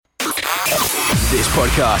This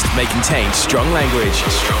podcast may contain strong language.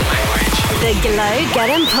 The Glow Get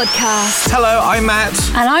 'Em podcast. Hello, I'm Matt.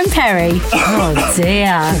 And I'm Perry. Oh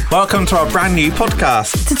dear. Welcome to our brand new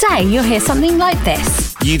podcast. Today you'll hear something like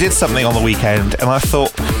this. You did something on the weekend and I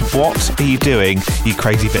thought, what are you doing, you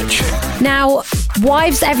crazy bitch? Now,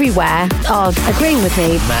 wives everywhere are agreeing with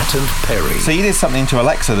me. Matt and Perry. So you did something to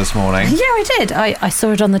Alexa this morning. Yeah, I did. I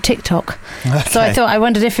saw it on the TikTok. Okay. So I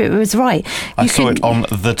wondered if it was right. I saw it on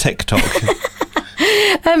the TikTok.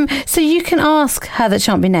 So you can ask her that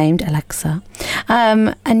shan't be named, Alexa,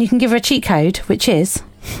 and you can give her a cheat code, which is...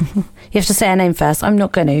 you have to say her name first. I'm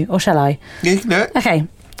not going to, or shall I? You can do it. Okay.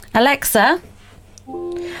 Alexa,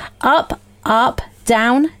 up,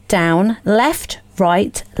 down, left,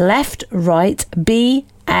 right, B,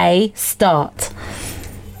 A, start.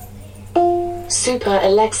 Super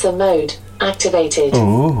Alexa mode activated.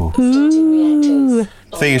 Ooh. Starting reactors.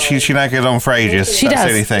 Thing is, she now goes on for ages. She That's does. the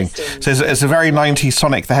only thing. So it's a very 90s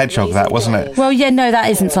Sonic the Hedgehog, that, wasn't it? Well, yeah, no, that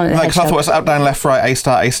isn't Sonic the No, because I Hedgehog. thought it was up, down, left, right,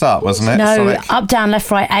 A start, wasn't it? No, Sonic. up, down,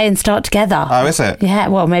 left, right, A, and start together. Oh, is it? Yeah,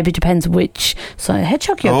 well, maybe it depends which Sonic the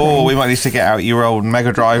Hedgehog you're Oh, playing. we might need to get out your old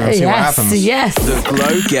Mega Drive and see what happens. Yes. The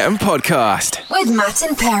Glow Get 'Em podcast. With Matt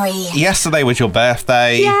and Perry. Yesterday was your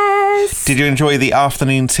birthday. Yes. Did you enjoy the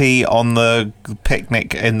afternoon tea on the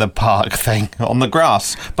picnic in the park thing, on the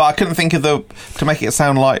grass? But I couldn't think of to make it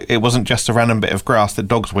sound like it wasn't just a random bit of grass that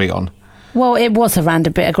dogs wee on. Well, it was a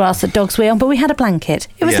random bit of grass that dogs wee on, but we had a blanket.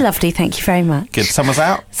 It was Yeah. lovely, thank you very much. Good. Sun was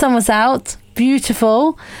out. Sun was out,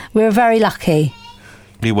 beautiful. We were very lucky.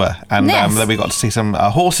 We were. And Yes. then we got to see some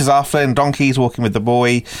horses after and donkeys walking with the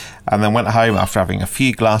boy, and then went home after having a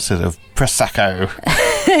few glasses of Prosecco.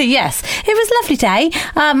 Yes, it was a lovely day.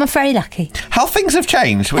 I'm very lucky. How things have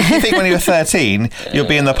changed. When you think when you were 13, you'll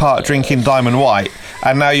be in the park drinking Diamond White,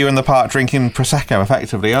 and now you're in the park drinking Prosecco,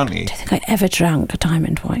 effectively, aren't you? I think I ever drank a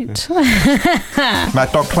Diamond White.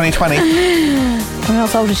 Mad Dog 2020. When I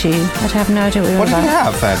was older to you, I'd have no idea what you were What did you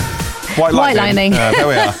about. have then? White White Lightning. There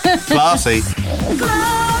we are. Classy.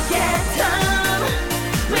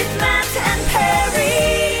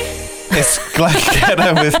 It's Glow Get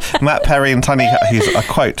 'Em with Matt Perry and Tiny, who's a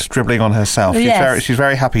quote dribbling on herself. Yes. She's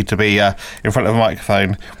very happy to be in front of the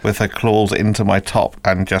microphone with her claws into my top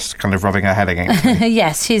and just kind of rubbing her head against me.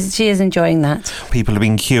 Yes, she is enjoying that. People have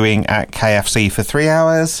been queuing at KFC for 3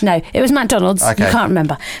 hours. No, it was McDonald's. Okay. You can't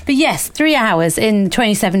remember. But yes, 3 hours in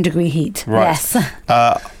 27-degree heat. Right. Yes.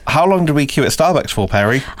 How long did we queue at Starbucks for,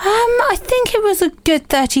 Perry? I think it was a good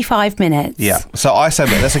 35 minutes. Yeah. So I said,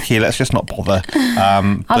 there's a queue, let's just not bother.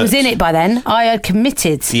 I was in it by then. I had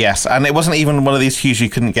committed. Yes, and it wasn't even one of these queues you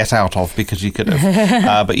couldn't get out of because you could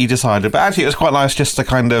have. But you decided. But actually, it was quite nice just to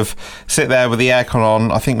kind of sit there with the aircon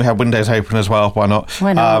on. I think we had windows open as well. Why not?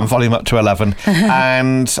 Why not? Volume up to 11.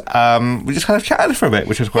 And we just kind of chatted for a bit,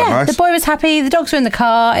 which was quite Yeah, nice. the boy was happy. The dogs were in the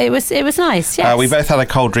car. It was nice. Yes. We both had a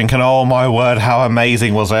cold drink, and oh my word, how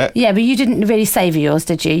amazing was it? Yeah, but you didn't really savour yours,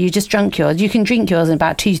 did you? You just drank yours. You can drink yours in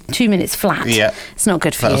about two minutes flat. Yeah. It's not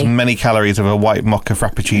good for That was you. many calories of a white mocha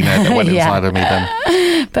frappuccino that went Yeah. inside of me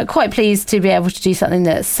then. But quite pleased to be able to do something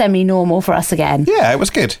that's semi-normal for us again. Yeah, it was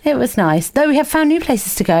good. It was nice. Though we have found new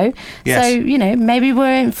places to go. Yes. So, maybe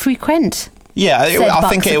we're frequent. Yeah, Said I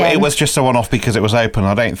think Bucks it again. was just a one-off because it was open.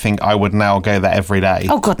 I don't think I would now go there every day.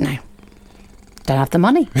 Oh, God, no. Don't have the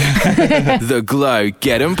money. The Glow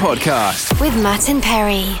Get 'Em podcast. With Matt and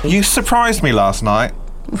Perry. You surprised me last night.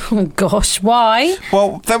 Oh, gosh, why?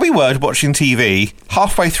 Well, there we were watching TV,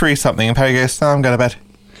 halfway through something, and Perry goes, "No, I'm going to bed."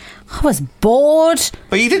 I was bored.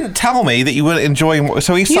 But you didn't tell me that you weren't enjoying what...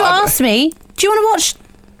 So he You started... asked me, do you want to watch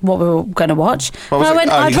what we were going to watch? What was And I it? went,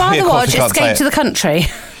 Oh, I'd yeah, rather of course watch you can't say Escape it. to the Country.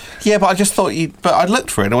 Yeah, but I just thought you... But I looked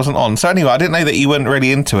for it and it wasn't on. So anyway, I didn't know that you weren't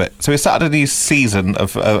really into it. So we started a new season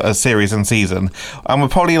of a series and season. And we're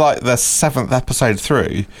probably like the 7th episode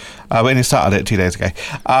through. We only started it 2 days ago.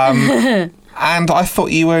 And I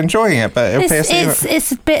thought you were enjoying it, but it appears that you-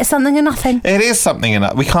 It's a bit of something and nothing. It is something in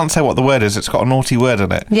it. We can't say what the word is. It's got a naughty word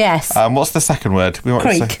in it. Yes. What's the second word? We want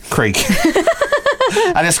to say Creek. Creek.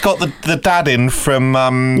 And it's got the dad in from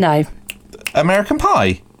No. American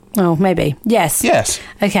Pie. Oh, maybe. Yes. Yes.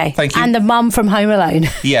 Okay. Thank you. And the mum from Home Alone.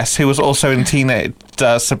 Yes, who was also in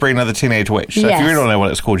Sabrina the Teenage Witch. So if Yes. you really don't know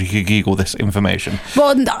what it's called, you could Google this information.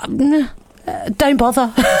 Well, don't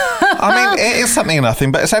bother. I mean, it is something or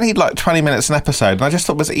nothing, but it's only like 20 minutes an episode, and I just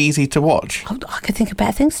thought it was easy to watch. I could think of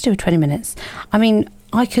better things to do with 20 minutes. I mean,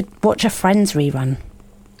 I could watch a Friends rerun.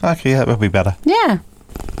 Okay, that would be better. Yeah.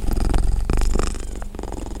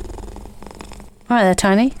 Right there,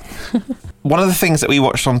 Tony. One of the things that we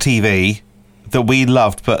watched on TV that we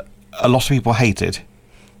loved, but a lot of people hated.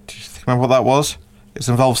 Do you remember what that was? It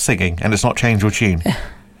involves singing, and it's not Change Your Tune.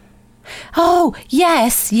 Oh,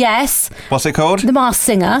 yes. What's it called? The Masked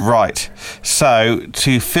Singer. Right. So,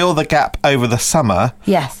 to fill the gap over the summer,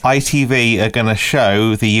 Yes. ITV are going to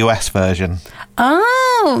show the US version.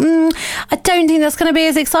 Oh, I don't think that's going to be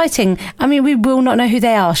as exciting. I mean, we will not know who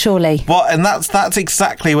they are, surely. Well, and that's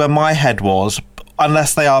exactly where my head was,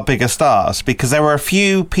 unless they are bigger stars, because there were a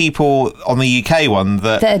few people on the UK one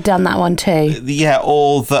that That had done that one too. yeah,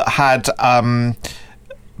 all that had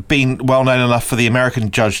been well known enough for the American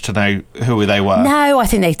judge to know who they were. No, I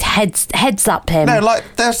think they heads up him. No, like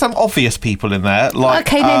there's some obvious people in there. Like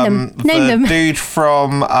Okay, name them. Name the them. dude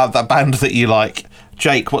from that band that you like,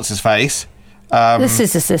 Jake. What's his face? The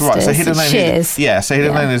Scissor Sisters. Right, so he didn't know Shears. so he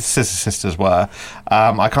didn't know who the Scissor Sisters were.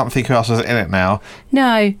 I can't think who else was in it now.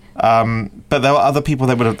 No. But there were other people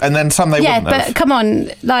that would have, and then some they Yeah, wouldn't have. but come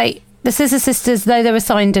on, like the Scissor Sisters, though they were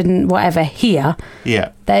signed and whatever here, Yeah.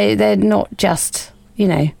 they're not just, you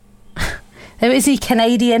know. Is he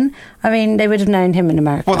Canadian? I mean, they would have known him in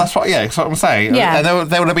America. Well, that's what I'm saying. Yeah.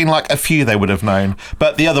 And there would have been like a few they would have known.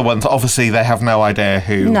 But the other ones, obviously, they have no idea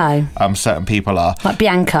who No. certain people are. Like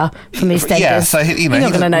Bianca from EastEnders. Yeah, so you know, he's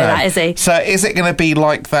not he going to know doesn't that, is he? So is it going to be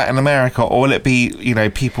like that in America, or will it be, you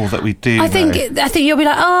know, people that we do I think you'll be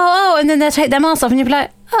like, oh, and then they'll take their masks off, and you'll be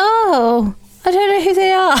like, oh, I don't know who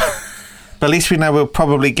they are. But at least we know we're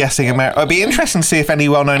probably guessing America. It'd be interesting to see if any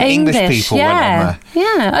well-known English people went on there.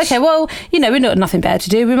 Yeah. Okay. Well, you know, we've got nothing better to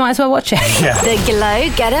do. We might as well watch it. Yeah. The Glow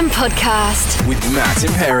Get 'Em Podcast. With Matt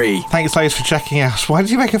and Perry. Thanks, loads, for checking out. Why did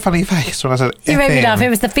you make a funny face when I said You made me "If laugh. in"? It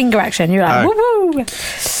was the finger action. You're like, Oh. woo woo.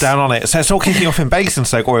 Down on it. So it's all kicking off in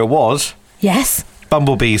Basingstoke, or it was. Yes.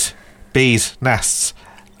 Bumblebees, bees, nests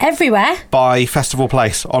Everywhere. by Festival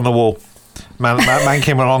Place on the wall. Man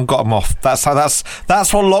came along, got them off. That's what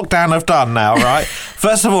lockdown have done now, right?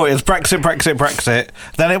 First of all, it was Brexit.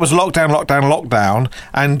 Then it was lockdown.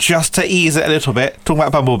 And just to ease it a little bit, talking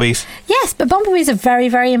about bumblebees. Yes, but bumblebees are very,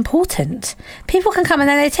 very important. People can come and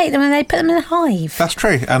then they take them and they put them in a hive. That's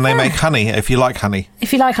true. And they make honey, if you like honey.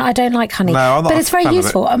 If you like, I don't like honey. No, I'm not but a it's very fan of it.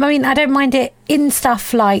 useful. I mean, I don't mind it in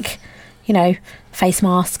stuff like, you know, face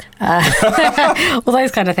mask, all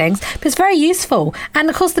those kind of things. But it's very useful. And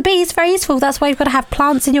of course, the bees, very useful. That's why you've got to have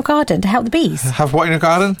plants in your garden to help the bees. Have what in your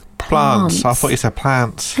garden? Plants. I thought you said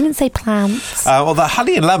plants. I didn't say plants. Well, the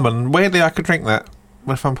honey and lemon, weirdly, I could drink that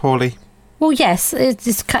if I'm poorly. Well, yes, it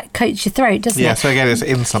just coats your throat, doesn't Yeah, it? so again, it's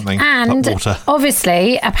in something. And like water.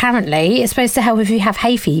 obviously, apparently, it's supposed to help if you have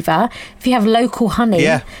hay fever, if you have local honey,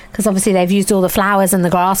 Yeah. because obviously they've used all the flowers and the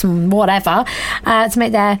grass and whatever to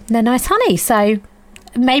make their nice honey. So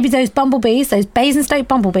maybe those bumblebees, those Basingstoke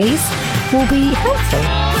bumblebees, will be helpful.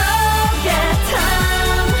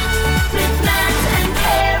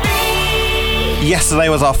 Yesterday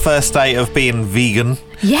was our first day of being vegan.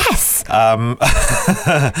 Yes.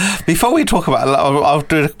 Before we talk about,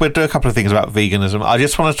 we'll do a couple of things about veganism. I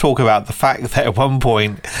just want to talk about the fact that at one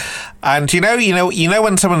point, and you know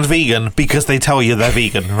when someone's vegan because they tell you they're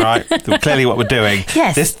vegan, right? Clearly, what we're doing.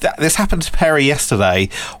 Yes. This happened to Perry yesterday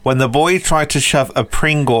when the boy tried to shove a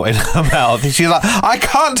Pringle in her mouth, and she's like, "I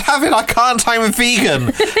can't have it. I'm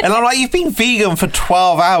vegan." And I'm like, "You've been vegan for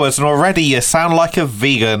 12 hours, and already you sound like a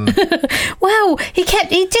vegan." Well, he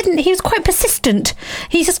was quite persistent.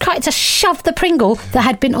 He just tried to shove the Pringle that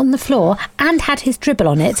had been on the floor and had his dribble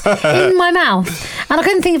on it in my mouth. And I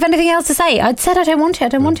couldn't think of anything else to say. I'd said, I don't want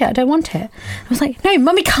it. I was like, no,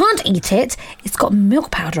 Mummy can't eat it. It's got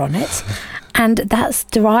milk powder on it. And that's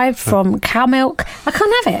derived from cow milk. I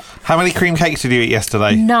can't have it. How many cream cakes did you eat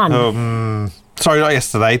yesterday? None. Sorry, not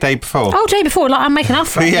yesterday, day before. Oh, day before, like I'm making up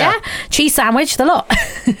for it, Yeah. yeah? Cheese sandwich, the lot.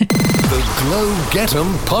 The Glow Get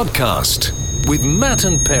 'Em Podcast with Matt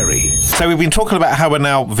and Perry. So we've been talking about how we're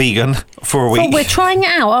now vegan for a week. But we're trying it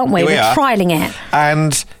out, aren't we? We We're are. trialling it.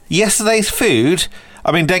 And yesterday's food,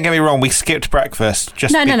 I mean, don't get me wrong, we skipped breakfast.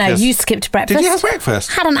 Just No, because... you skipped breakfast. Did you have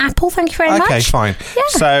breakfast? Had an apple, thank you very much. Okay, fine. Yeah.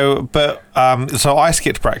 So I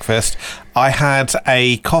skipped breakfast. I had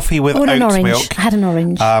a coffee with Oh, and an oats orange. milk. I had an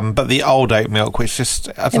orange. But the old oat milk, which just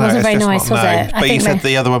I don't know, wasn't it's very just nice, not was known. it? I But you think said they-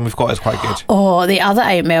 the other one we've got is quite good. Or the other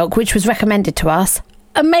oat milk, which was recommended to us.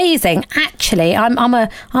 Amazing. Actually, I'm a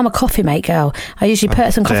coffee mate girl. I usually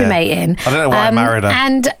put some coffee dear. mate in. I don't know why I married her.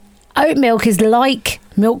 And oat milk is like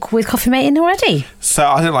milk with coffee mate in already. So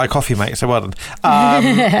I didn't like coffee, mate. So well done.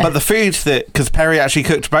 But the food because Perry actually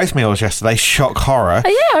cooked both meals yesterday, shock horror. Oh,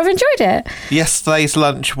 yeah, I've enjoyed it. Yesterday's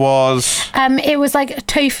lunch was It was like a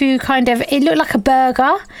tofu kind of. It looked like a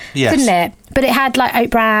burger, Yes. didn't it? But it had like oat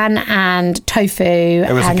bran and tofu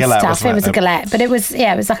was a and galette, stuff. wasn't It it? was a galette, but it was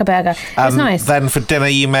like a burger. It was nice. Then for dinner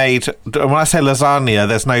you made. When I say lasagna,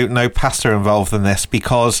 there's no pasta involved in this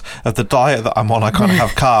because of the diet that I'm on. I can't have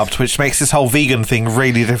carbs, which makes this whole vegan thing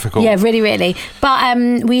really difficult. Yeah, really, really. But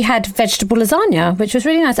we had vegetable lasagna, which was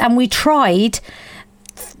really nice. And we tried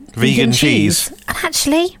Vegan cheese. And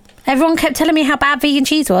actually, everyone kept telling me how bad vegan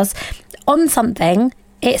cheese was. On something,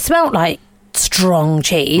 it smelled like strong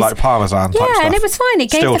cheese. Like Parmesan type Yeah, stuff. and it was fine.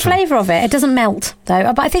 It gave the Stilton. flavour of it. It doesn't melt,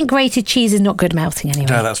 though. But I think grated cheese is not good melting anyway.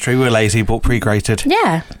 No, that's true. We're lazy, bought pre-grated.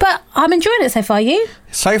 Yeah, but I'm enjoying it so far. You?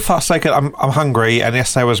 So far, so good. I'm hungry, and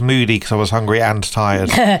yesterday I was moody because I was hungry and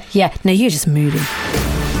tired. Yeah, no, you're just moody.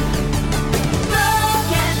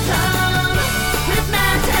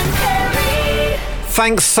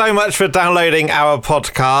 Thanks so much for downloading our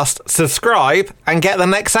podcast. Subscribe and get the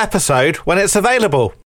next episode when it's available.